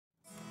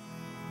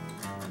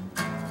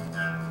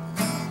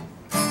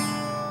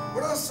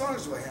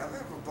songs do I have? I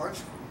have a bunch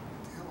of them.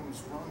 What the hell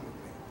is wrong with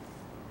me?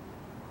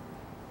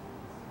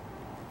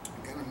 I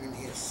got them in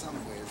here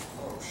somewhere.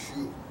 Oh,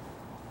 shoot.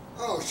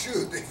 Oh,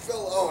 shoot. They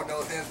fell. Oh,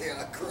 no, there they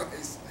are.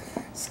 Christ.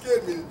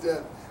 Scared me to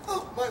death.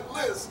 Oh, my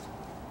list.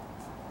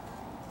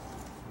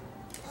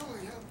 Oh,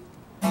 yeah.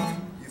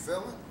 You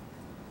feel it?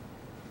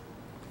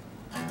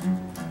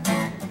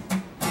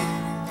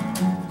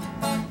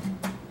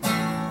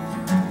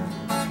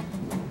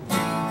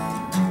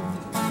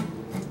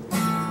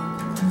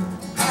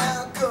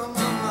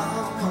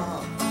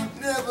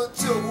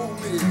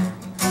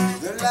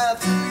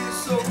 Life would be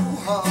so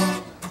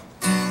hard.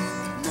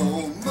 No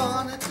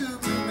money to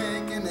be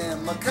making, and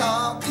my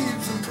car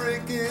keeps on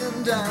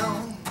breaking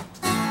down.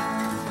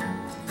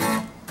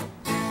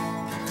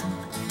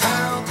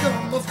 How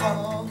come my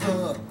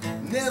father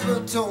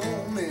never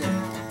told me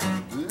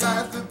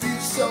life would be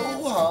so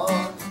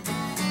hard?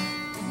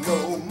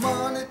 No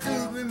money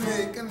to be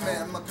making,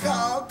 and my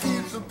car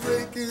keeps on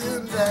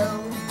breaking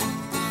down.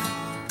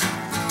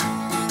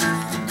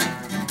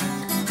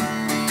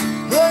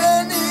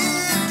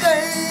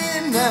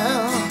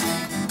 Now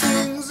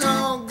things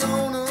are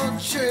gonna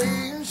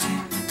change.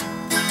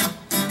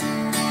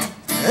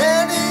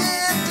 Any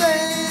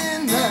day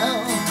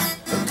now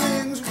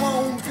things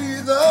won't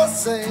be the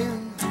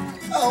same.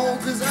 Oh,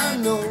 'cause I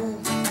know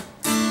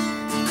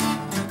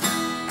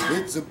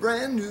it's a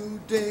brand new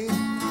day.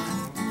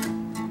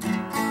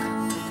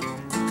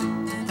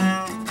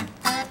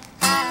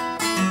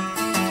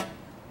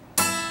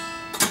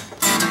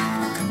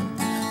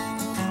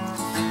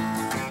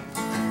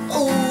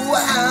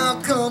 How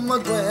come my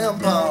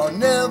grandpa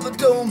never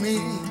told me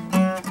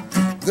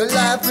that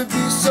life would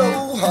be so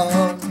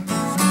hard?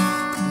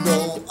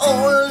 No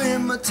oil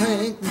in my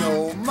tank,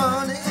 no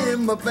money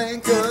in my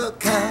bank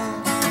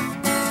account.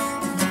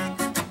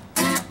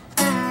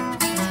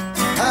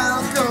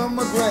 How come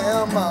my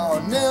grandma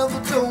never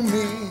told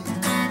me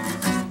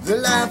that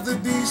life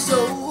would be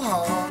so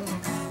hard?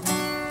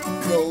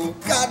 No,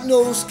 got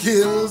no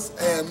skills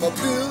and my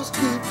bills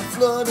keep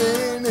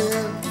flooding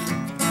in.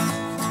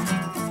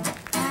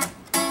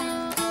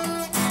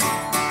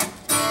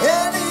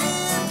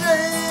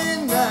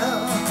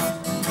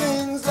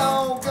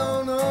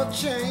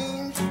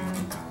 Change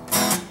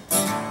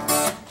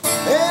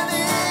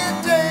any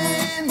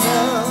day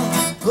now,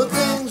 but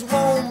things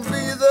won't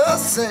be the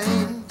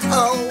same.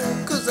 Oh,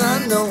 'cause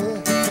I know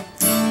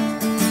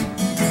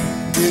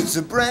it's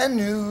a brand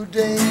new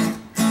day.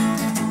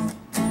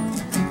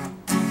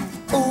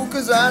 Oh,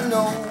 'cause I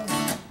know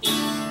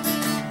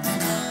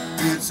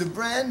it's a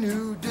brand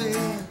new day.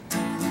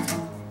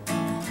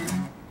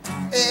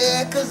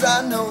 Yeah, 'cause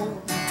I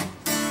know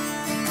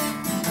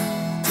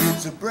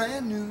it's a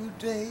brand new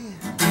day.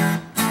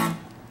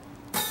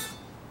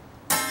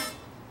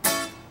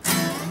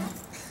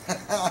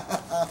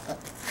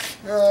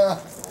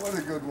 What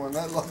a good one.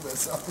 I love that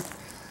song.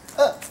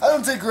 I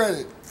don't take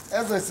credit.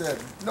 As I said,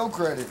 no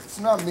credit. It's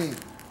not me.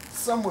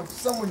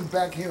 Someone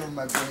back here in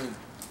my brain.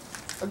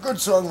 A good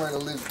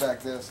songwriter lives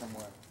back there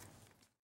somewhere.